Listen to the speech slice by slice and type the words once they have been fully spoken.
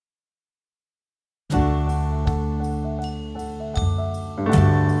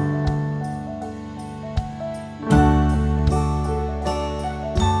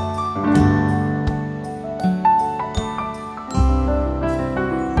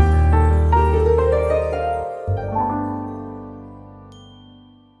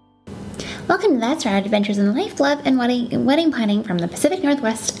Welcome to That's Rad Adventures in Life, Love, and Wedding Planning from the Pacific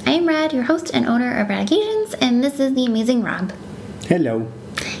Northwest. I am Rad, your host and owner of Rad Occasions, and this is the amazing Rob. Hello.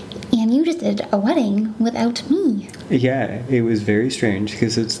 And you just did a wedding without me. Yeah, it was very strange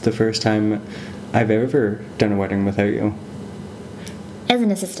because it's the first time I've ever done a wedding without you. As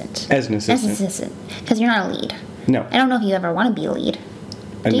an assistant. As an assistant. As an assistant. Because you're not a lead. No. I don't know if you ever want to be a lead.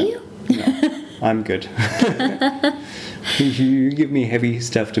 Do no. you? No. I'm good. You give me heavy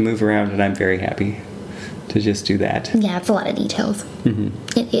stuff to move around, and I'm very happy to just do that. Yeah, it's a lot of details.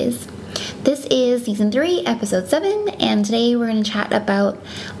 Mm-hmm. It is. This is Season 3, Episode 7, and today we're going to chat about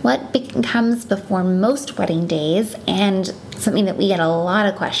what comes before most wedding days, and something that we get a lot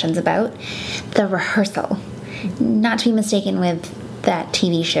of questions about, the rehearsal. Not to be mistaken with that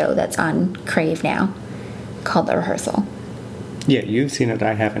TV show that's on Crave now, called The Rehearsal. Yeah, you've seen it,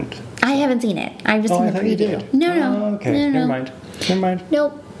 I haven't. I haven't seen it. I've just seen the I thought you preview. did. No. Oh, okay, No. Never mind.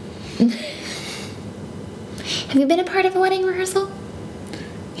 Nope. Have you been a part of a wedding rehearsal?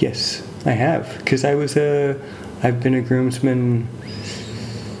 Yes, I have. Because I've been a groomsman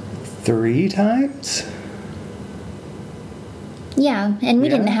 3 times? Yeah, and we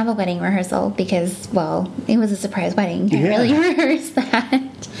Yeah. didn't have a wedding rehearsal because, well, it was a surprise wedding. Can't Yeah. really rehearse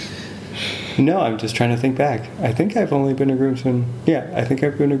that. No, I'm just trying to think back. I think I've only been a groomsman. Yeah, I think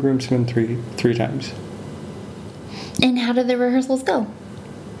I've been a groomsman three times. And how did the rehearsals go?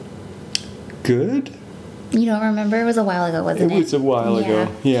 Good? You don't remember? It was a while ago, wasn't it? It was a while ago.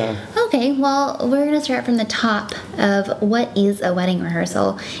 Yeah. Okay, well, we're going to start from the top of what is a wedding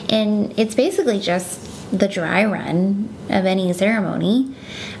rehearsal. And it's basically just the dry run of any ceremony.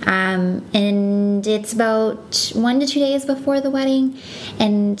 And it's about 1 to 2 days before the wedding.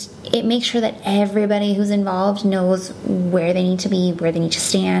 And it makes sure that everybody who's involved knows where they need to be, where they need to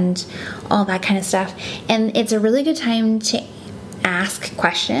stand, all that kind of stuff. And it's a really good time to ask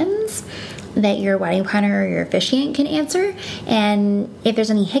questions that your wedding planner or your officiant can answer. And if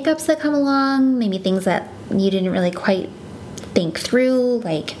there's any hiccups that come along, maybe things that you didn't really quite think through,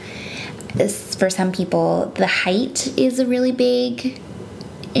 like this, for some people, the height is a really big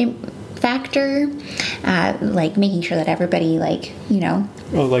factor, like making sure that everybody, like, you know.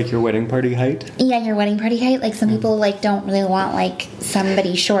 Oh, like your wedding party height? Yeah, your wedding party height. Like some people like don't really want like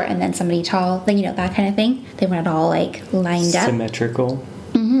somebody short and then somebody tall, like, you know, that kind of thing. They want it all like lined up. Symmetrical.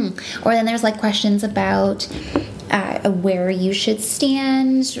 Mm-hmm. Or then there's like questions about where you should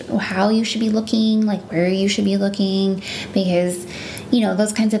stand, how you should be looking, like where you should be looking, because, you know,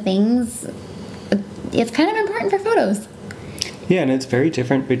 those kinds of things, it's kind of important for photos. Yeah, and it's very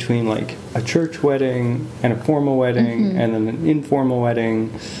different between like a church wedding and a formal wedding and then an informal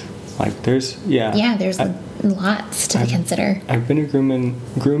wedding. Like there's lots to consider. I've been a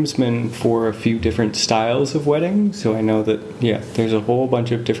groomsman for a few different styles of wedding, so I know that, yeah, there's a whole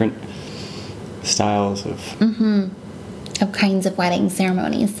bunch of different styles of kinds of wedding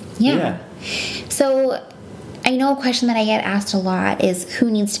ceremonies. Yeah. So I know a question that I get asked a lot is who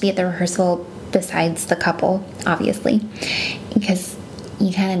needs to be at the rehearsal besides the couple, obviously, because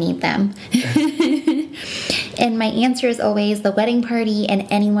you kind of need them. And my answer is always the wedding party and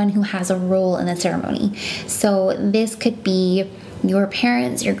anyone who has a role in the ceremony. So this could be your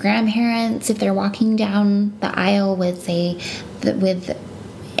parents, your grandparents, if they're walking down the aisle with, say, with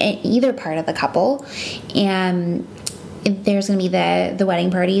either part of the couple. And there's going to be the wedding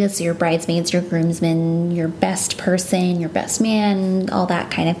party. So your bridesmaids, your groomsmen, your best person, your best man, all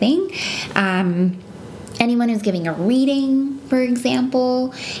that kind of thing. Anyone who's giving a reading, for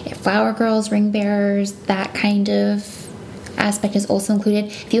example, flower girls, ring bearers, that kind of aspect is also included.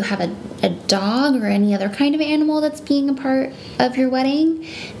 If you have a dog or any other kind of animal that's being a part of your wedding,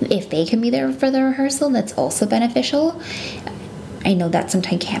 if they can be there for the rehearsal, that's also beneficial. I know that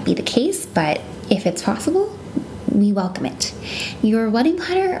sometimes can't be the case, but if it's possible, we welcome it. Your wedding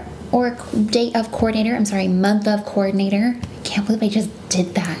planner or month of coordinator. I can't believe I just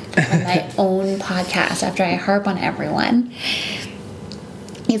did that on my own podcast after I harp on everyone.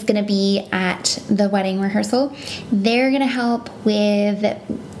 Is going to be at the wedding rehearsal. They're going to help with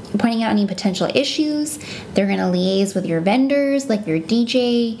pointing out any potential issues. They're going to liaise with your vendors, like your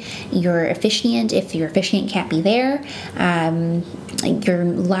DJ, your officiant, if your officiant can't be there, your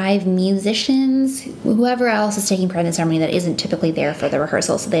live musicians, whoever else is taking part in the ceremony that isn't typically there for the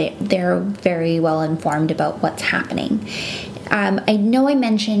rehearsal. So they're very well informed about what's happening. I know I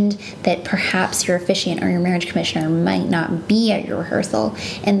mentioned that perhaps your officiant or your marriage commissioner might not be at your rehearsal,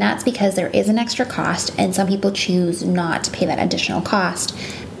 and that's because there is an extra cost, and some people choose not to pay that additional cost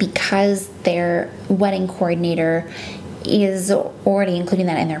because their wedding coordinator is already including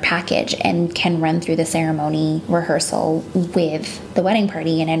that in their package and can run through the ceremony rehearsal with the wedding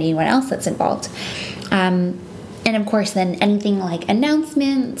party and anyone else that's involved. And of course, then anything like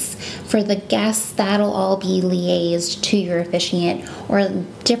announcements for the guests, that'll all be liaised to your officiant, or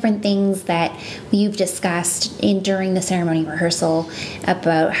different things that you've discussed during the ceremony rehearsal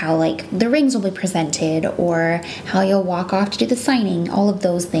about how like the rings will be presented or how you'll walk off to do the signing. All of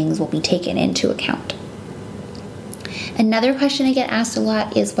those things will be taken into account. Another question I get asked a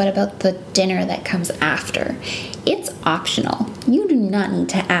lot is, what about the dinner that comes after? It's optional. You do not need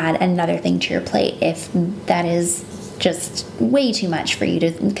to add another thing to your plate if that is just way too much for you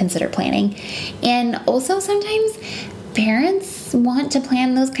to consider planning. And also sometimes parents want to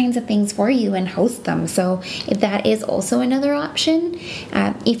plan those kinds of things for you and host them. So if that is also another option,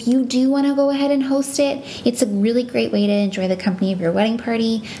 if you do want to go ahead and host it, it's a really great way to enjoy the company of your wedding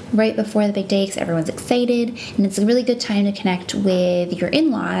party right before the big day because everyone's excited, and it's a really good time to connect with your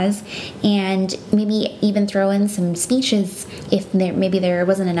in-laws and maybe even throw in some speeches if maybe there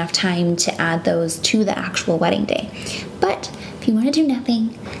wasn't enough time to add those to the actual wedding day. But if you want to do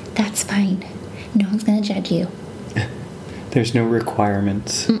nothing, that's fine. No one's going to judge you. There's no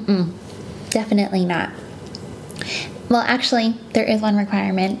requirements. Definitely not. Well, actually, there is one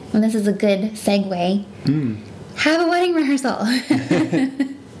requirement, and this is a good segue. Have a wedding rehearsal.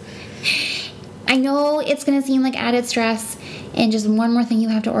 I know it's going to seem like added stress and just one more thing you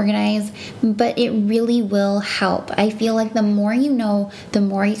have to organize, but it really will help. I feel like the more you know, the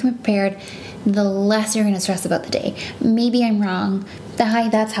more you can prepare, the less you're going to stress about the day. Maybe I'm wrong.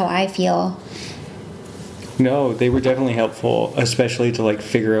 That's how I feel. No, they were definitely helpful, especially to like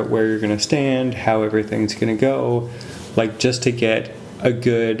figure out where you're going to stand, how everything's going to go, like just to get a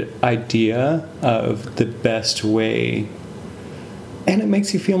good idea of the best way. And it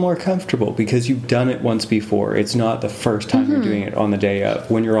makes you feel more comfortable because you've done it once before. It's not the first time you're doing it on the day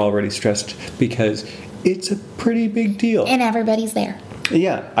of when you're already stressed, because it's a pretty big deal. And everybody's there.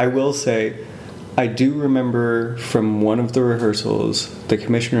 Yeah, I will say, I do remember from one of the rehearsals, the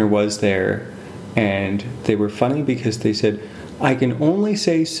commissioner was there. And they were funny because they said, I can only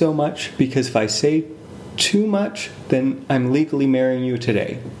say so much because if I say too much, then I'm legally marrying you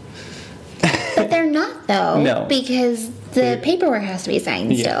today. But they're not, though. No. Because the paperwork has to be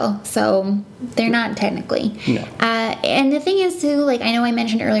signed still. So they're not technically. No. And the thing is, too, like I know I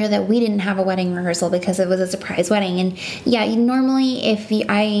mentioned earlier that we didn't have a wedding rehearsal because it was a surprise wedding. And yeah, normally if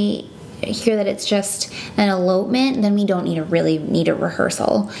I hear that it's just an elopement, then we don't need a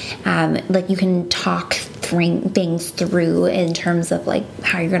rehearsal. Like you can talk things through in terms of like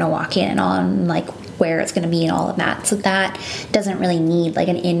how you're going to walk in and on like where it's going to be and all of that. So that doesn't really need like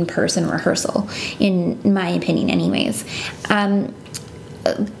an in-person rehearsal, in my opinion, anyways. But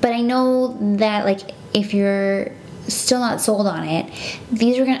I know that like if you're still not sold on it,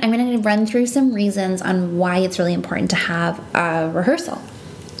 I'm going to run through some reasons on why it's really important to have a rehearsal.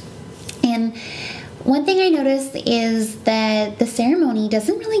 And one thing I noticed is that the ceremony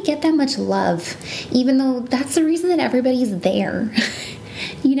doesn't really get that much love, even though that's the reason that everybody's there,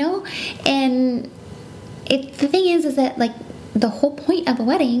 you know? And the thing is that, like, the whole point of a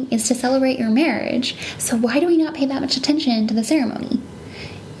wedding is to celebrate your marriage. So why do we not pay that much attention to the ceremony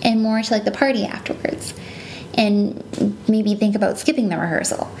and more to, like, the party afterwards? And maybe think about skipping the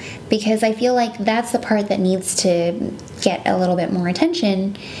rehearsal, because I feel like that's the part that needs to get a little bit more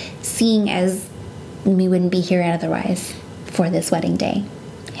attention, seeing as we wouldn't be here otherwise for this wedding day,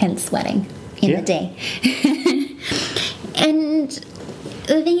 hence wedding in the day. And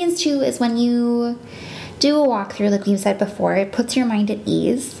the thing is too is when you do a walkthrough, like we've said before, it puts your mind at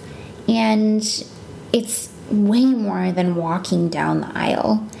ease, and it's way more than walking down the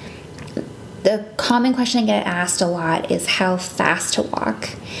aisle. The common question I get asked a lot is how fast to walk.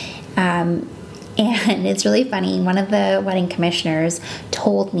 And it's really funny. One of the wedding commissioners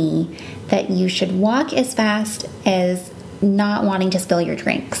told me that you should walk as fast as not wanting to spill your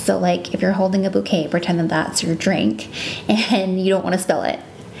drink. So, like, if you're holding a bouquet, pretend that that's your drink and you don't want to spill it.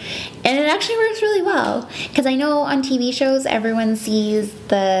 And it actually works really well, because I know on TV shows everyone sees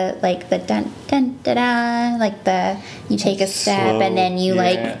the dun dun da da, like you take a step and then you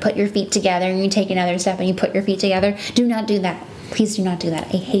like put your feet together and you take another step and you put your feet together. Do not do that. Please do not do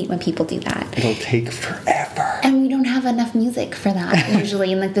that. I hate when people do that. It'll take forever. And we don't have enough music for that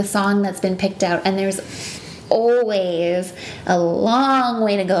usually, and like the song that's been picked out, and there's always a long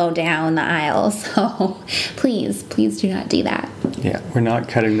way to go down the aisle. So please do not do that. Yeah, we're not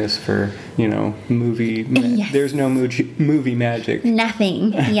cutting this for, movie. Yes. There's no movie magic.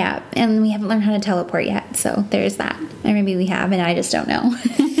 Nothing. Yeah, and we haven't learned how to teleport yet, so there's that. Or maybe we have, and I just don't know.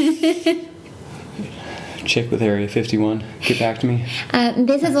 check with Area 51. Get back to me.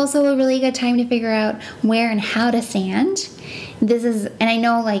 This is also a really good time to figure out where and how to stand. And I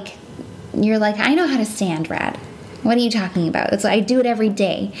know, like, you're like, I know how to stand, Rad. What are you talking about? I do it every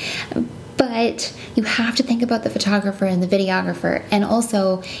day. But you have to think about the photographer and the videographer. And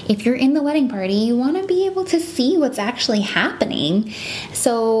also, if you're in the wedding party, you want to be able to see what's actually happening.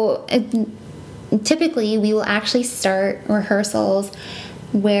 So typically, we will actually start rehearsals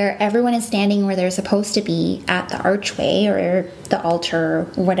where everyone is standing where they're supposed to be at the archway or the altar,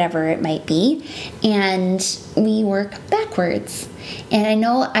 or whatever it might be, and we work backwards. And I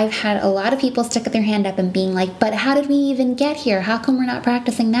know I've had a lot of people stick their hand up and being like, but how did we even get here? How come we're not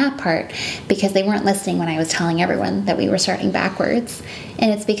practicing that part? Because they weren't listening when I was telling everyone that we were starting backwards.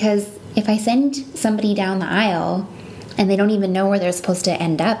 And it's because if I send somebody down the aisle and they don't even know where they're supposed to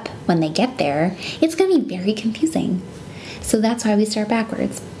end up when they get there, it's going to be very confusing. So that's why we start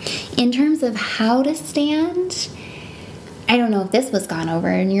backwards. In terms of how to stand, I don't know if this was gone over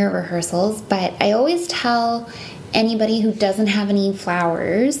in your rehearsals, but I always tell anybody who doesn't have any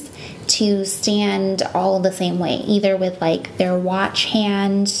flowers to stand all the same way, either with like their watch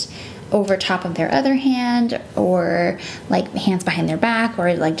hand over top of their other hand, or like hands behind their back,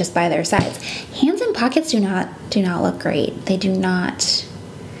 or like just by their sides. Hands in pockets do not look great. They do not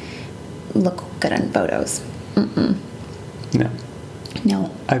look good on photos.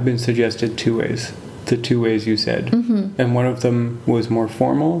 No. I've been suggested 2 ways. The 2 ways you said. Mm-hmm. And one of them was more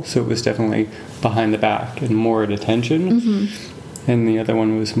formal, so it was definitely behind the back and more at attention. Mm-hmm. And the other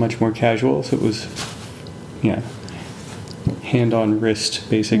one was much more casual, so it was, hand on wrist,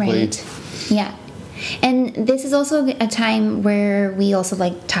 basically. Right. Yeah. And this is also a time where we also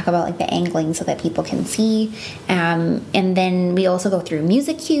talk about the angling so that people can see. And then we also go through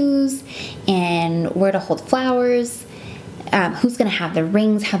music cues and where to hold flowers. Who's going to have the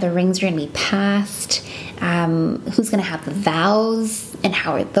rings, how the rings are going to be passed, who's going to have the vows, and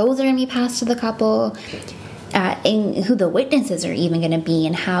how those are going to be passed to the couple, and who the witnesses are even going to be,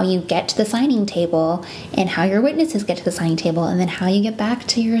 and how you get to the signing table, and how your witnesses get to the signing table, and then how you get back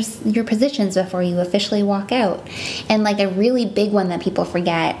to your positions before you officially walk out. And a really big one that people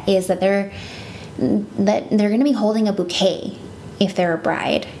forget is that they're going to be holding a bouquet if they're a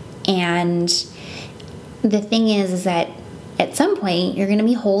bride. And the thing is that at some point, you're going to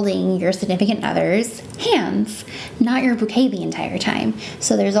be holding your significant other's hands, not your bouquet the entire time.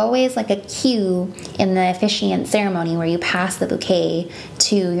 So there's always a cue in the officiant ceremony where you pass the bouquet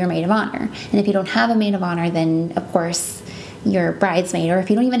to your maid of honor. And if you don't have a maid of honor, then of course your bridesmaid, or if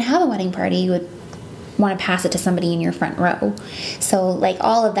you don't even have a wedding party, you would want to pass it to somebody in your front row. So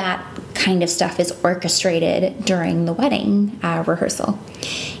all of that kind of stuff is orchestrated during the wedding rehearsal.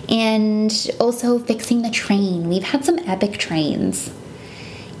 And also fixing the train. We've had some epic trains,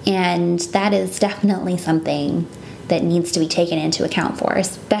 and that is definitely something that needs to be taken into account for,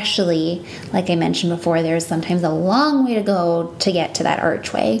 especially, like I mentioned before, there's sometimes a long way to go to get to that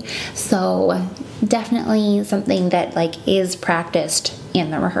archway. So definitely something that is practiced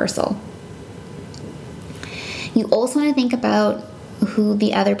in the rehearsal. You also want to think about who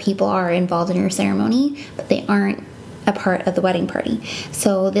the other people are involved in your ceremony, but they aren't a part of the wedding party.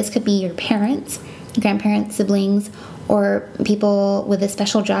 So this could be your parents, grandparents, siblings, or people with a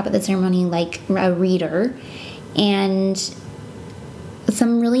special job at the ceremony like a reader. And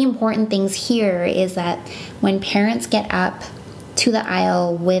some really important things here is that when parents get up to the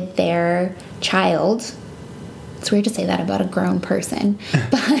aisle with their child, it's weird to say that about a grown person,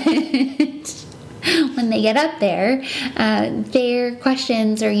 but when they get up there, their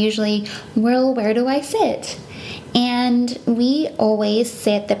questions are usually, well, where do I sit? And we always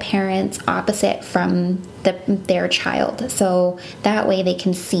sit the parents opposite from their child, so that way they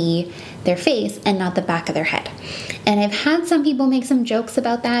can see their face and not the back of their head. And I've had some people make some jokes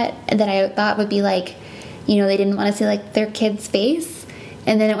about that I thought would be they didn't want to see their kid's face,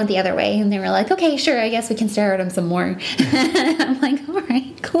 and then it went the other way, and they were like, okay, sure, I guess we can stare at him some more. I'm like, all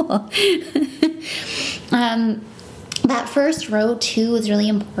right, cool. That first row too is really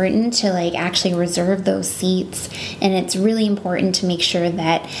important to actually reserve those seats, and it's really important to make sure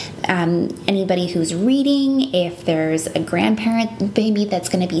that anybody who's reading, if there's a grandparent maybe that's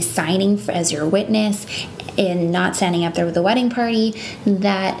going to be signing as your witness and not standing up there with the wedding party,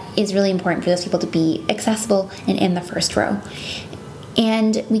 that is really important for those people to be accessible and in the first row.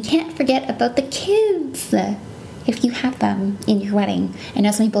 And we can't forget about the kids, if you have them in your wedding. I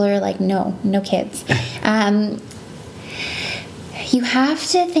know some people are like, no kids. You have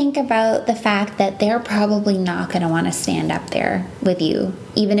to think about the fact that they're probably not going to want to stand up there with you,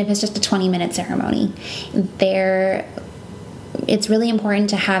 even if it's just a 20-minute ceremony. It's really important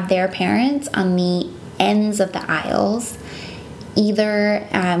to have their parents on the ends of the aisles, either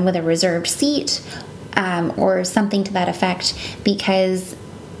with a reserved seat or something to that effect, because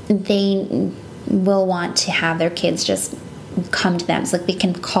they will want to have their kids just come to them, so like they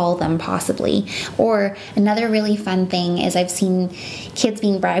can call them possibly. Or another really fun thing is I've seen kids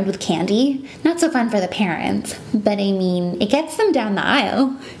being bribed with candy. Not so fun for the parents, but I mean, it gets them down the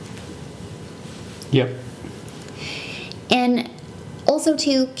aisle. Yep. And also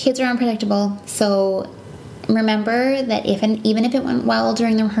too, kids are unpredictable, so remember that even if it went well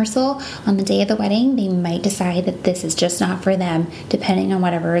during the rehearsal, on the day of the wedding, they might decide that this is just not for them, depending on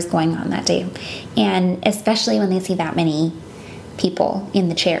whatever is going on that day. And especially when they see that many people in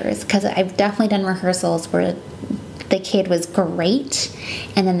the chairs, because I've definitely done rehearsals where the kid was great,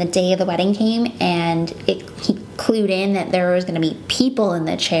 and then the day of the wedding came and he clued in that there was going to be people in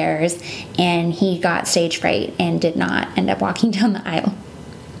the chairs, and he got stage fright and did not end up walking down the aisle.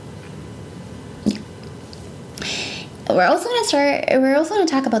 We're also going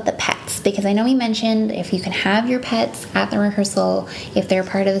to talk about the pets, because I know we mentioned if you can have your pets at the rehearsal, if they're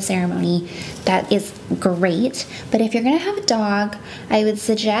part of the ceremony, that is great. But if you're going to have a dog, I would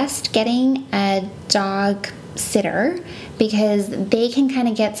suggest getting a dog sitter, because they can kind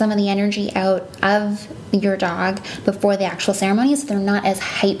of get some of the energy out of your dog before the actual ceremony, so they're not as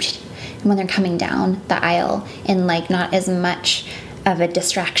hyped when they're coming down the aisle, and like not as much of a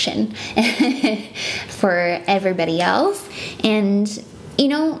distraction for everybody else. And you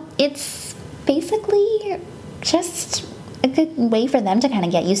know, it's basically just a good way for them to kind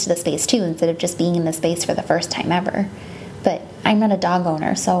of get used to the space too, instead of just being in the space for the first time ever. But I'm not a dog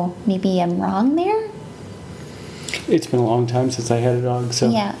owner, so maybe I'm wrong there. It's been a long time since I had a dog, so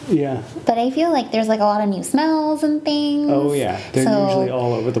yeah. But I feel like there's like a lot of new smells and things. Oh yeah, they're usually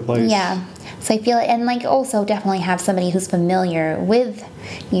all over the place. Yeah. So I feel, and like also definitely have somebody who's familiar with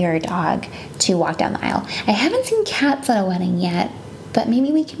your dog to walk down the aisle. I haven't seen cats at a wedding yet, but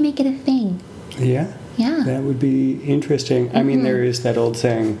maybe we can make it a thing. Yeah. Yeah. That would be interesting. Mm-hmm. I mean, there is that old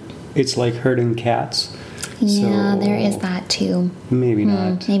saying, it's like herding cats. Yeah, so there is that too. Maybe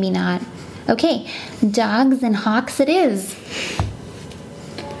not. Maybe not. Okay, dogs and hawks it is.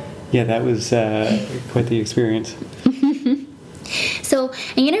 Yeah, that was quite the experience. So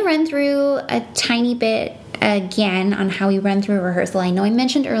I'm going to run through a tiny bit again on how we run through a rehearsal. I know I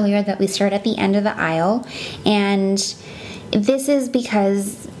mentioned earlier that we start at the end of the aisle, and this is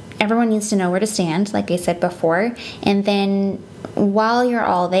because everyone needs to know where to stand, like I said before. And then while you're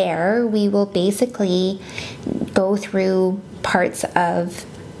all there, we will basically go through parts of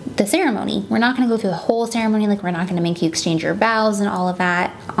the ceremony. We're not going to go through the whole ceremony, like we're not going to make you exchange your vows and all of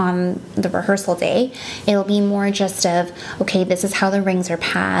that on the rehearsal day. It'll be more just of, okay, this is how the rings are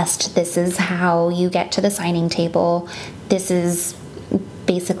passed, this is how you get to the signing table, this is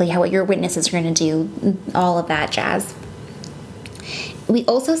basically how what your witnesses are going to do, all of that jazz. We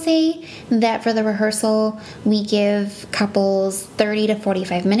also say that for the rehearsal, we give couples 30 to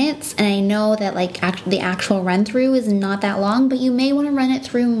 45 minutes. And I know that like the actual run through is not that long, but you may want to run it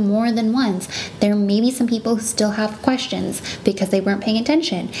through more than once. There may be some people who still have questions because they weren't paying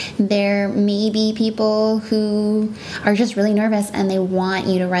attention. There may be people who are just really nervous and they want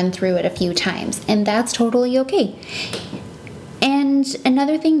you to run through it a few times. And that's totally okay. And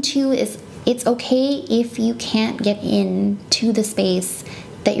another thing too is, it's okay if you can't get into the space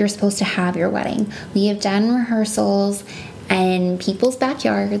that you're supposed to have your wedding. We have done rehearsals in people's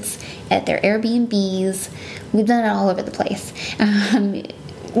backyards, at their Airbnbs. We've done it all over the place.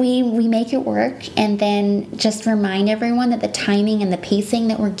 We make it work, and then just remind everyone that the timing and the pacing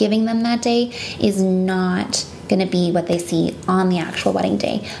that we're giving them that day is not going to be what they see on the actual wedding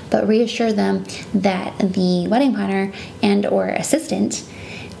day. But reassure them that the wedding planner and or assistant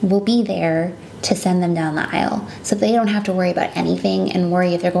will be there to send them down the aisle, so they don't have to worry about anything and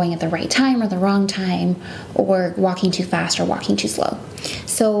worry if they're going at the right time or the wrong time, or walking too fast or walking too slow.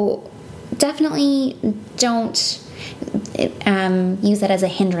 So definitely don't use that as a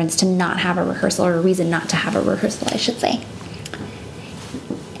hindrance to not have a rehearsal, or a reason not to have a rehearsal, I should say.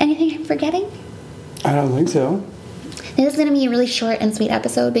 Anything I'm forgetting? I don't think so. This is going to be a really short and sweet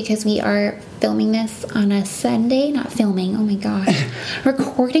episode because we are filming this on a Sunday. Not filming, oh my gosh.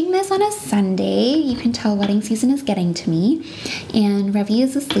 Recording this on a Sunday. You can tell wedding season is getting to me. And Revy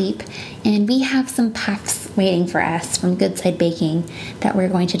is asleep. And we have some puffs waiting for us from Goodside Baking that we're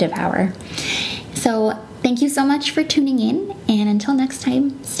going to devour. So thank you so much for tuning in. And until next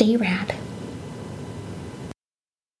time, stay rad.